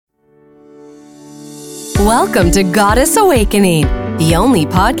Welcome to Goddess Awakening, the only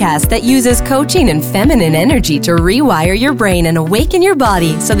podcast that uses coaching and feminine energy to rewire your brain and awaken your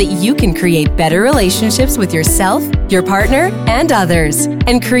body so that you can create better relationships with yourself, your partner, and others,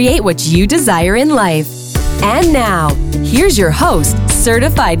 and create what you desire in life. And now, here's your host,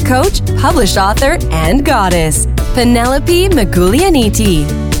 certified coach, published author, and goddess, Penelope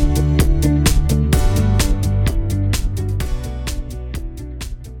Magulianiti.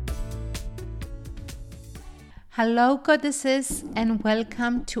 Hello, goddesses, and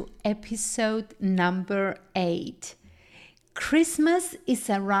welcome to episode number 8. Christmas is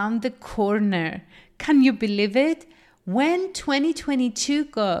around the corner. Can you believe it? When 2022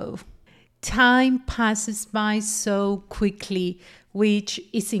 go? Time passes by so quickly, which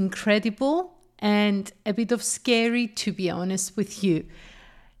is incredible and a bit of scary, to be honest with you.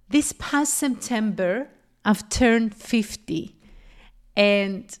 This past September, I've turned 50,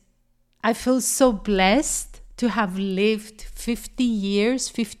 and I feel so blessed to have lived 50 years,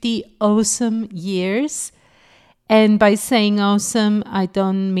 50 awesome years. And by saying awesome, I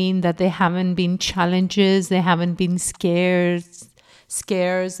don't mean that there haven't been challenges, there haven't been scares,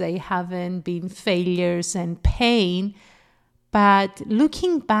 they haven't been failures and pain. But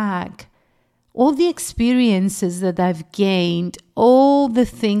looking back, all the experiences that I've gained, all the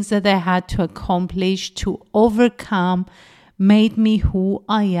things that I had to accomplish, to overcome, made me who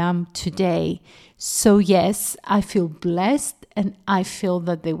I am today. So yes, I feel blessed and I feel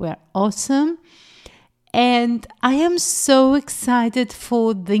that they were awesome. And I am so excited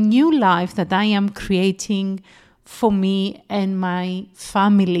for the new life that I am creating for me and my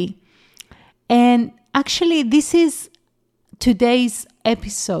family. And actually, this is today's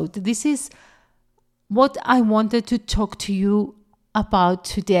episode. This is what I wanted to talk to you about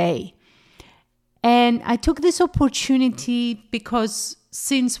today. And I took this opportunity because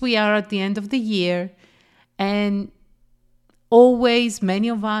since we are at the end of the year, and always, many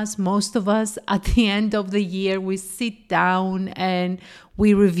of us, most of us, at the end of the year, we sit down and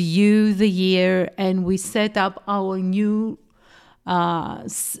we review the year and we set up our New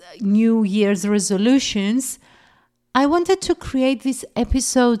Year's resolutions. I wanted to create this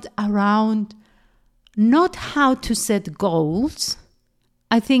episode around not how to set goals.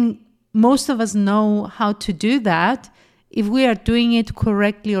 I think most of us know how to do that. If we are doing it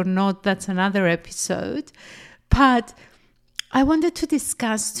correctly or not, that's another episode. But I wanted to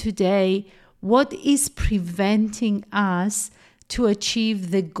discuss today what is preventing us to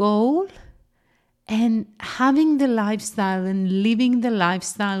achieve the goal and having the lifestyle and living the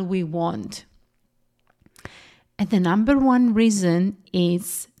lifestyle we want. And the number one reason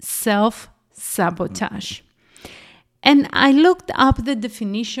is self-sabotage. And I looked up the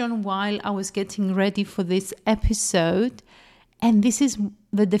definition while I was getting ready for this episode, and this is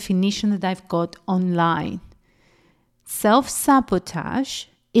the definition that I've got online. Self-sabotage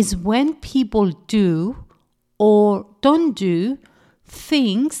is when people do or don't do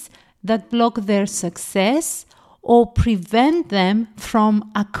things that block their success or prevent them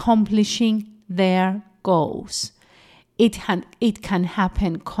from accomplishing their goals. It can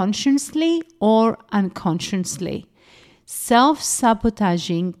happen consciously or unconsciously.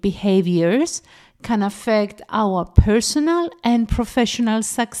 Self-sabotaging behaviors can affect our personal and professional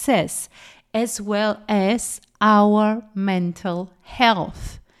success, as well as our mental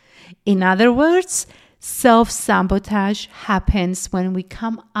health. In other words, self-sabotage happens when we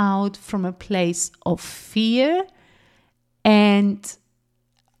come out from a place of fear, and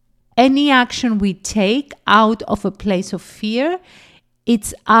any action we take out of a place of fear,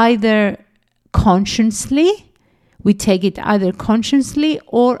 it's either consciously, we take it either consciously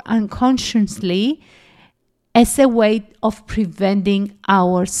or unconsciously as a way of preventing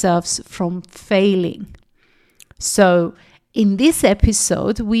ourselves from failing. So in this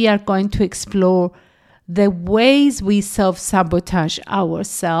episode, we are going to explore the ways we self-sabotage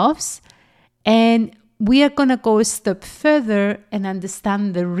ourselves, and we are going to go a step further and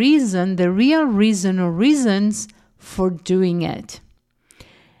understand the real reason or reasons for doing it.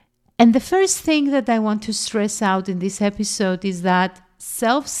 And the first thing that I want to stress out in this episode is that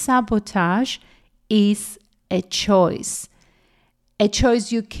self-sabotage is a choice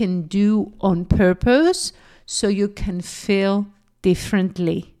you can do on purpose so you can feel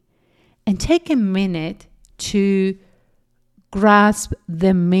differently. And take a minute to grasp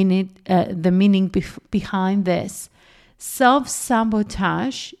the meaning behind this.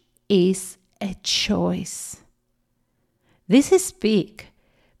 Self-sabotage is a choice. This is big.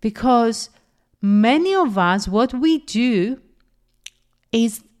 Because many of us, what we do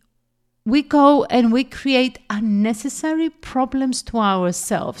is we go and we create unnecessary problems to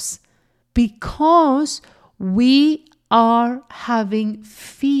ourselves Because we are having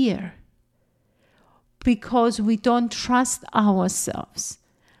fear. Because we don't trust ourselves.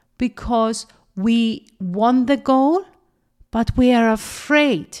 Because we want the goal, but we are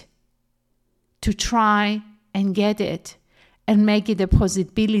afraid to try and get it and make it a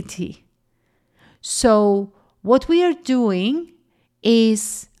possibility. So what we are doing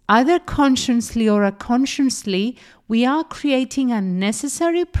is either consciously or unconsciously, we are creating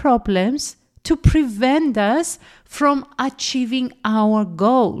unnecessary problems to prevent us from achieving our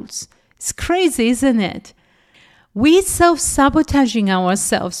goals. It's crazy, isn't it? We self-sabotaging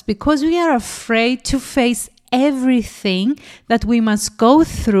ourselves because we are afraid to face everything that we must go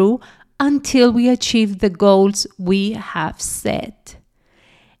through until we achieve the goals we have set.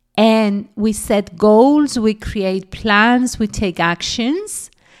 And we set goals, we create plans, we take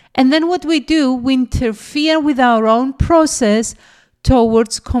actions. And then what we do, we interfere with our own process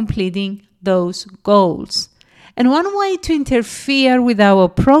towards completing those goals. And one way to interfere with our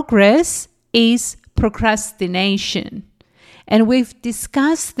progress is procrastination. And we've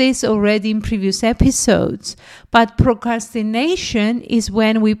discussed this already in previous episodes. But procrastination is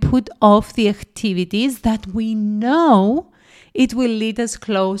when we put off the activities that we know it will lead us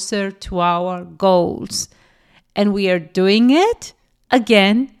closer to our goals. And we are doing it,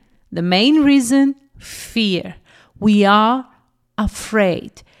 again, the main reason, fear. We are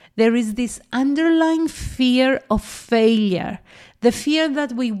afraid. There is this underlying fear of failure, the fear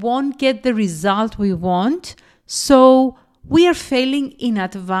that we won't get the result we want, so we are failing in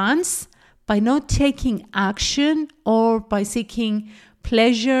advance by not taking action or by seeking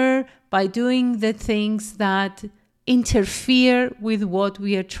pleasure, by doing the things that interfere with what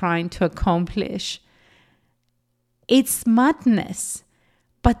we are trying to accomplish. It's madness,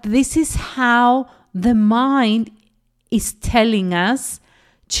 but this is how the mind is telling us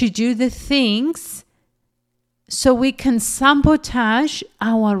to do the things so we can sabotage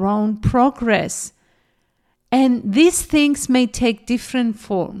our own progress. And these things may take different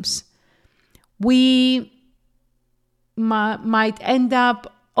forms. We might end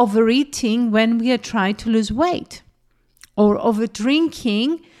up overeating when we are trying to lose weight, or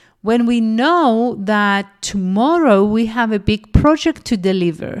overdrinking when we know that tomorrow we have a big project to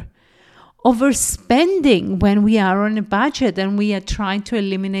deliver. Overspending when we are on a budget and we are trying to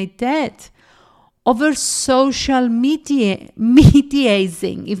eliminate debt. Over social mediating,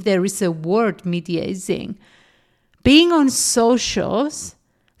 if there is a word, mediating. Being on socials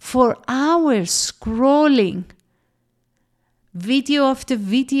for hours, scrolling, video after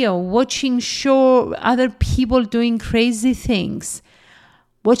video, watching other people doing crazy things,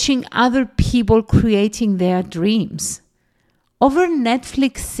 watching other people creating their dreams. Over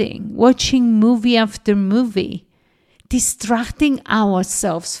Netflixing, watching movie after movie, distracting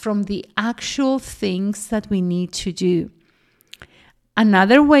ourselves from the actual things that we need to do.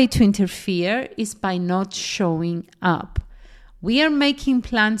 Another way to interfere is by not showing up. We are making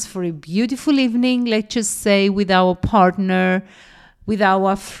plans for a beautiful evening, let's just say with our partner, with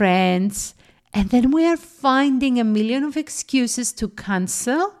our friends, and then we are finding a million of excuses to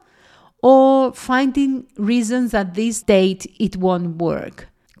cancel or finding reasons that this date it won't work.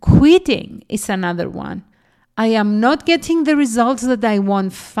 Quitting is another one. I am not getting the results that I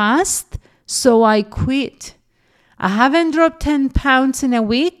want fast, so I quit. I haven't dropped 10 pounds in a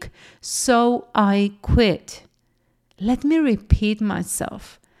week, so I quit. Let me repeat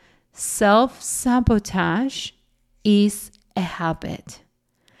myself. Self-sabotage is a habit.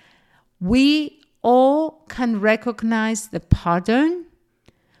 We all can recognize the pattern.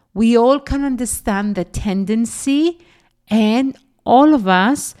 We all can understand the tendency, and all of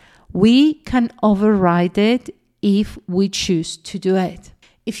us, we can override it if we choose to do it.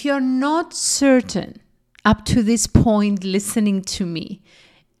 If you're not certain up to this point listening to me,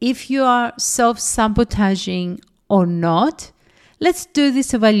 if you are self-sabotaging or not, let's do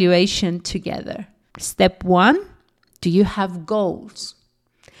this evaluation together. Step 1, do you have goals?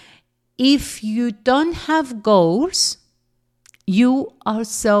 If you don't have goals, you are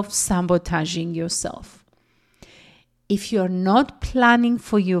self-sabotaging yourself. If you're not planning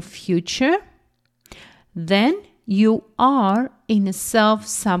for your future, then you are in a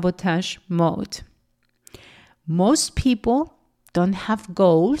self-sabotage mode. Most people don't have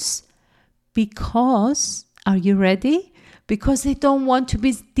goals because, are you ready? Because they don't want to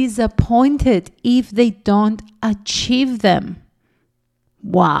be disappointed if they don't achieve them.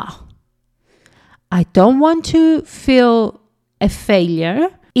 Wow. I don't want to feel a failure,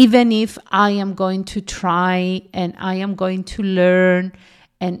 even if I am going to try and I am going to learn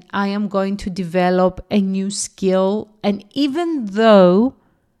and I am going to develop a new skill. And even though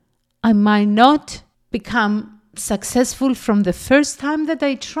I might not become successful from the first time that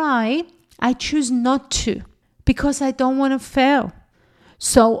I try. I choose not to because I don't want to fail.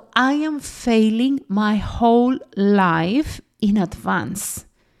 So I am failing my whole life in advance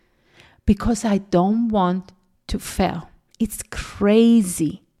because I don't want to fail. It's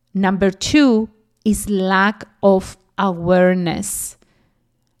crazy. Number 2 is lack of awareness.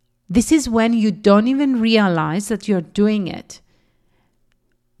 This is when you don't even realize that you're doing it.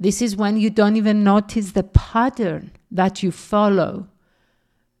 This is when you don't even notice the pattern that you follow.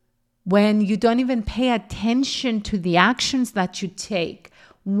 When you don't even pay attention to the actions that you take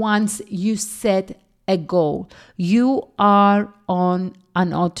once you set a goal. You are on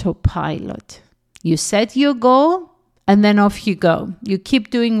an autopilot. You set your goal and then off you go. You keep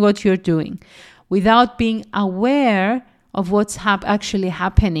doing what you're doing without being aware of what's actually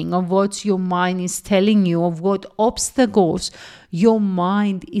happening, of what your mind is telling you, of what obstacles your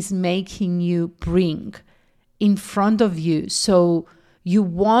mind is making you bring in front of you so you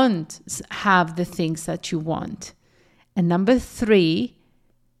won't have the things that you want. And number 3,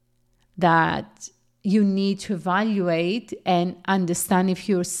 that you need to evaluate and understand if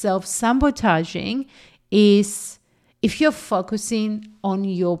you're self-sabotaging is if you're focusing on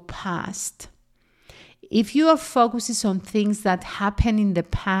your past. If you are focusing on things that happen in the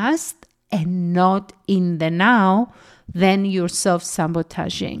past and not in the now, then you're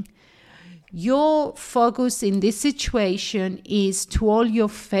self-sabotaging. Your focus in this situation is to all your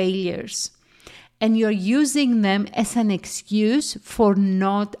failures, and you're using them as an excuse for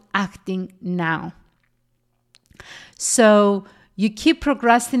not acting now. So you keep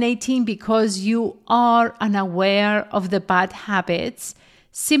procrastinating because you are unaware of the bad habits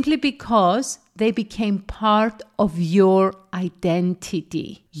simply because they became part of your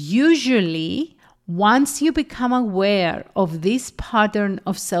identity. Usually, once you become aware of this pattern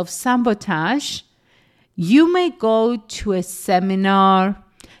of self-sabotage, you may go to a seminar,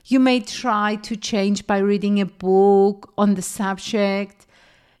 you may try to change by reading a book on the subject,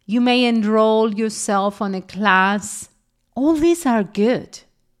 you may enroll yourself on a class. All these are good.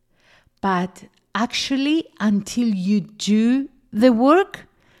 But actually, until you do the work,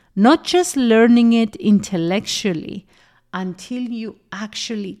 not just learning it intellectually, until you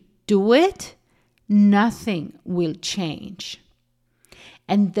actually do it, nothing will change.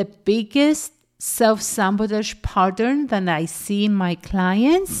 And the biggest self-sabotage pattern that I see in my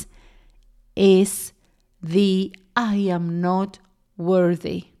clients is the I am not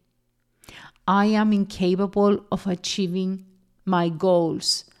worthy. I am incapable of achieving my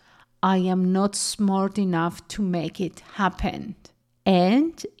goals. I am not smart enough to make it happen.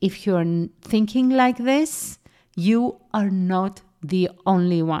 And if you're thinking like this, you are not the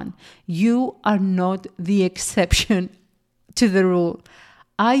only one. You are not the exception to the rule.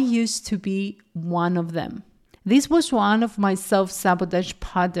 I used to be one of them. This was one of my self-sabotage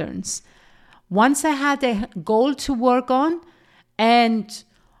patterns. Once I had a goal to work on, and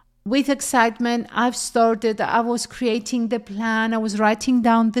with excitement, I was creating the plan, I was writing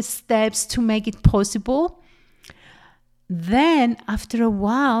down the steps to make it possible. Then after a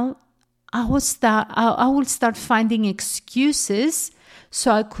while, I will start finding excuses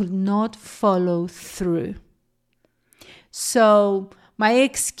so I could not follow through. So my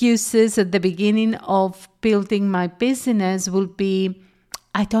excuses at the beginning of building my business will be,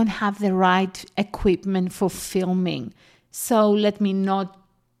 I don't have the right equipment for filming, so let me not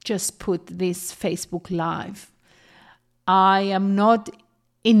just put this Facebook Live. I am not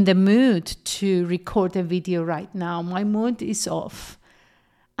in the mood to record a video right now. My mood is off.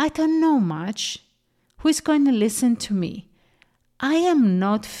 I don't know much. Who is going to listen to me? I am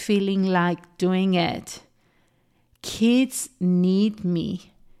not feeling like doing it. Kids need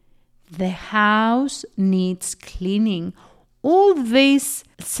me. The house needs cleaning. All these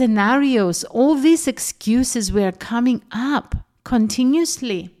scenarios, all these excuses were coming up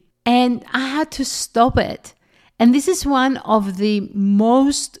continuously. And I had to stop it. And this is one of the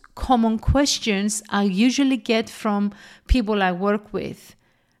most common questions I usually get from people I work with.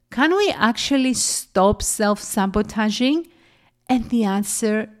 Can we actually stop self-sabotaging? And the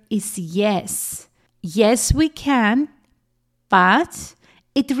answer is yes. Yes, we can, but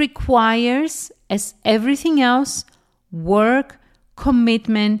it requires, as everything else, work,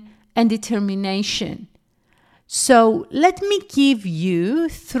 commitment, and determination. So let me give you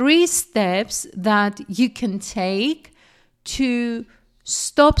 3 steps that you can take to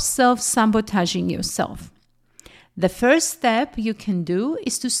stop self-sabotaging yourself. The first step you can do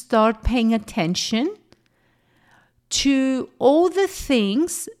is to start paying attention to all the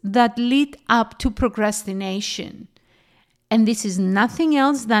things that lead up to procrastination. And this is nothing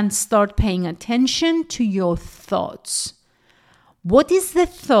else than start paying attention to your thoughts. What is the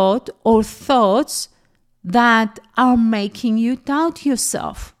thought or thoughts that are making you doubt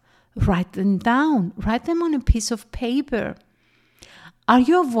yourself? Write them down. Write them on a piece of paper. Are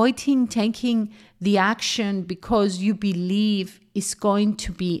you avoiding taking the action because you believe it's going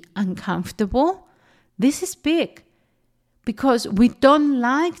to be uncomfortable? This is big because we don't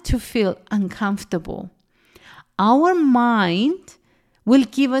like to feel uncomfortable. Our mind will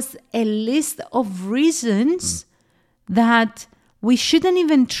give us a list of reasons that we shouldn't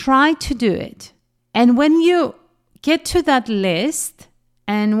even try to do it. And when you get to that list,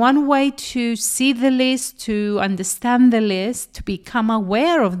 and one way to see the list, to understand the list, to become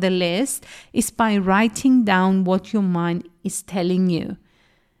aware of the list, is by writing down what your mind is telling you.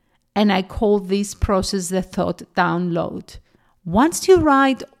 And I call this process the thought download. Once you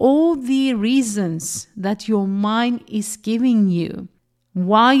write all the reasons that your mind is giving you,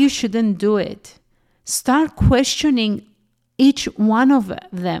 why you shouldn't do it, start questioning each one of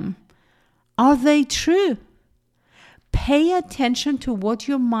them. Are they true? Pay attention to what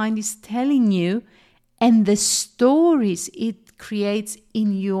your mind is telling you and the stories it creates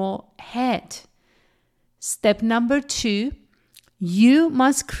in your head. Step number 2, you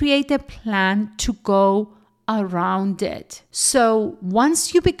must create a plan to go around it. So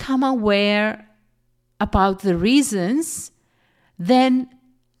once you become aware about the reasons, then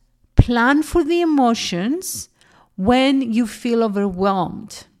plan for the emotions when you feel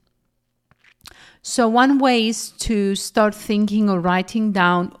overwhelmed. So one way is to start thinking or writing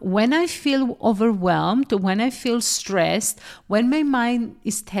down, when I feel overwhelmed, when I feel stressed, when my mind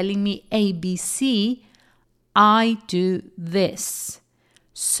is telling me ABC, I do this.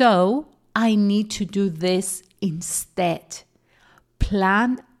 So I need to do this instead.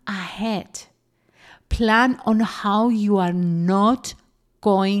 Plan ahead. Plan on how you are not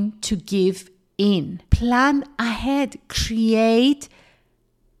going to give in. Plan ahead. Create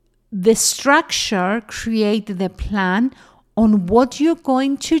the structure, create the plan on what you're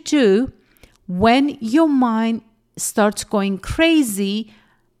going to do when your mind starts going crazy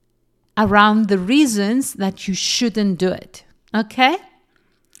around the reasons that you shouldn't do it. Okay?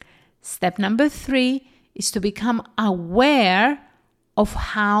 Step number 3 is to become aware of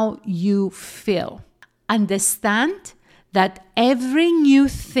how you feel. Understand that every new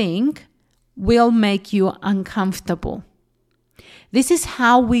thing will make you uncomfortable. This is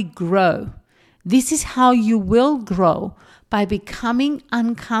how we grow. This is how you will grow, by becoming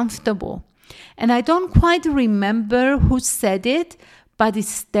uncomfortable. And I don't quite remember who said it, but it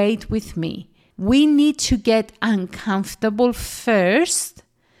stayed with me. We need to get uncomfortable first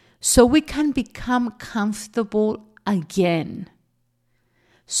so we can become comfortable again.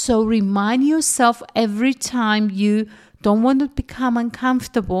 So remind yourself every time you don't want to become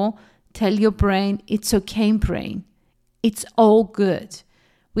uncomfortable, tell your brain, it's okay, brain. It's all good.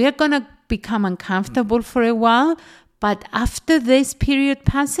 We are going to become uncomfortable for a while, but after this period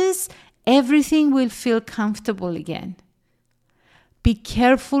passes, everything will feel comfortable again. Be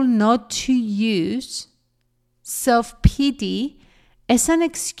careful not to use self-pity as an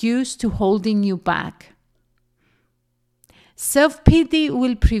excuse to holding you back. Self-pity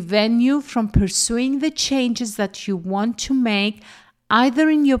will prevent you from pursuing the changes that you want to make, either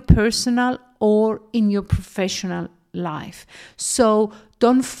in your personal or in your professional life. So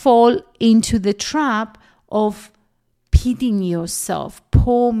don't fall into the trap of pitying yourself.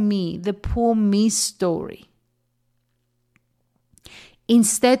 Poor me, the poor me story.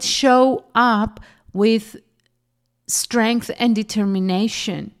 Instead, show up with strength and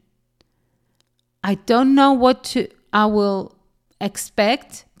determination. I don't know what I will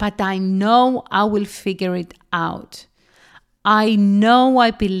expect, but I know I will figure it out. I know,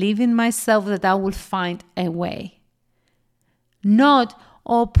 I believe in myself that I will find a way. Not,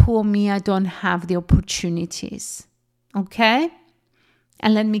 oh, poor me, I don't have the opportunities. Okay?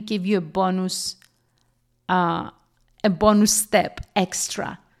 And let me give you a bonus step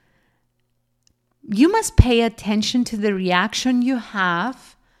extra. You must pay attention to the reaction you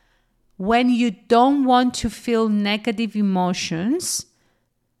have when you don't want to feel negative emotions.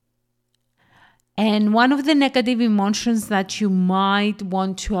 And one of the negative emotions that you might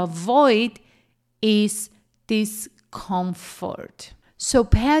want to avoid is discomfort. So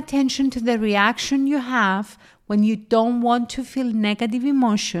pay attention to the reaction you have when you don't want to feel negative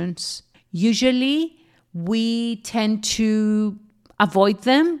emotions. Usually, we tend to avoid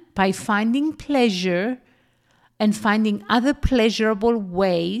them by finding pleasure and finding other pleasurable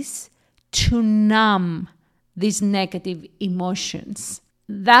ways to numb these negative emotions.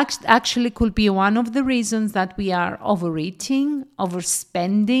 that actually could be one of the reasons that we are overeating,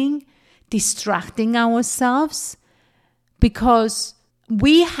 overspending, distracting ourselves, because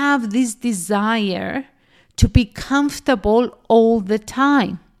we have this desire to be comfortable all the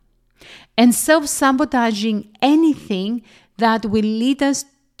time and self-sabotaging anything that will lead us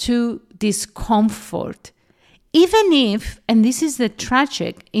to discomfort. Even if, and this is the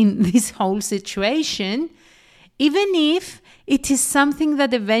tragic in this whole situation, even if it is something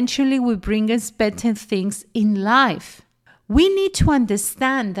that eventually will bring us better things in life. We need to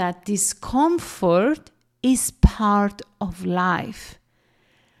understand that discomfort is part of life.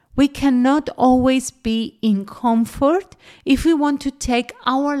 We cannot always be in comfort if we want to take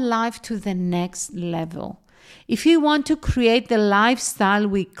our life to the next level. If we want to create the lifestyle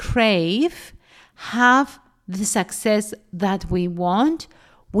we crave, have the success that we want,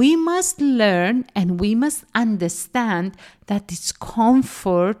 we must learn and we must understand that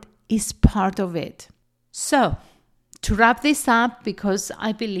discomfort is part of it. So, to wrap this up, because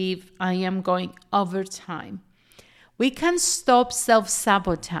I believe I am going over time, we can stop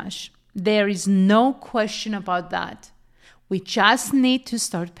self-sabotage. There is no question about that. We just need to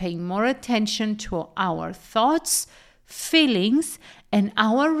start paying more attention to our thoughts, feelings, and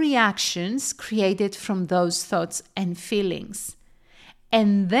our reactions created from those thoughts and feelings.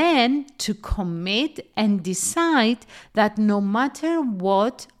 And then to commit and decide that no matter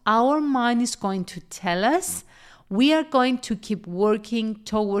what our mind is going to tell us, we are going to keep working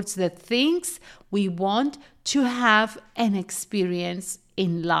towards the things we want to have and experience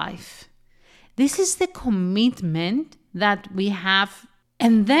in life. This is the commitment that we have.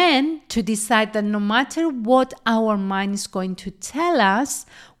 And then to decide that no matter what our mind is going to tell us,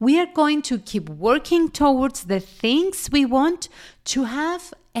 we are going to keep working towards the things we want to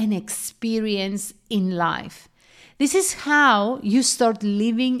have and experience in life. This is how you start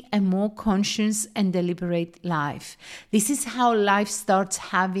living a more conscious and deliberate life. This is how life starts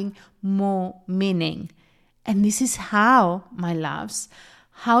having more meaning. And this is how, my loves,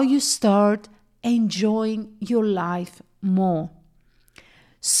 how you start enjoying your life more.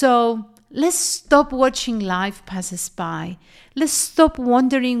 So let's stop watching life pass us by. Let's stop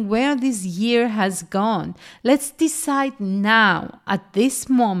wondering where this year has gone. Let's decide now, at this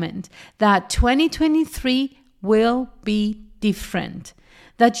moment, that 2023 will be different.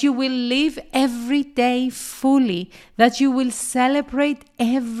 That you will live every day fully. That you will celebrate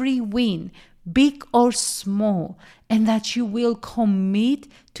every win, big or small. And that you will commit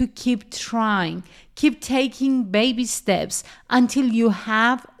to keep trying, keep taking baby steps until you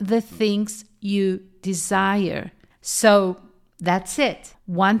have the things you desire. So that's it.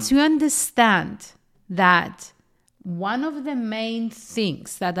 Once you understand that one of the main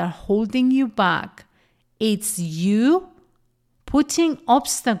things that are holding you back, it's you putting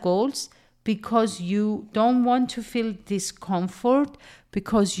obstacles because you don't want to feel discomfort,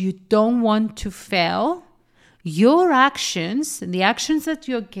 because you don't want to fail, your actions, the actions that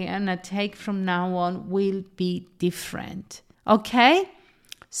you're gonna take from now on, will be different. Okay?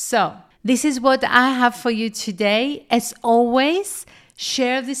 So, this is what I have for you today. As always,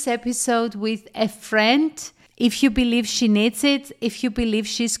 share this episode with a friend if you believe she needs it, if you believe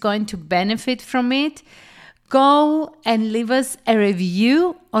she's going to benefit from it. Go and leave us a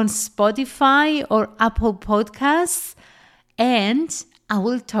review on Spotify or Apple Podcasts, and I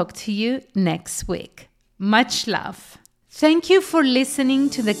will talk to you next week. Much love. Thank you for listening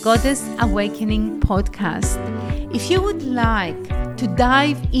to the Goddess Awakening podcast. If you would like to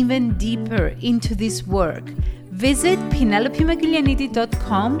dive even deeper into this work, visit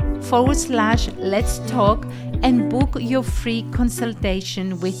penelopemagulianidis.com/let's talk and book your free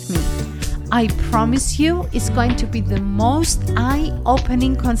consultation with me. I promise you it's going to be the most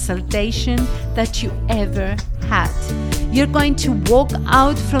eye-opening consultation that you ever had. You're going to walk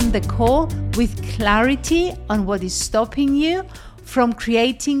out from the call with clarity on what is stopping you from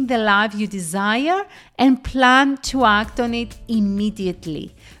creating the life you desire and plan to act on it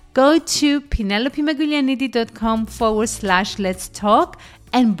immediately. Go to penelopemagulianidis.com/let's talk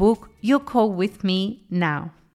and book your call with me now.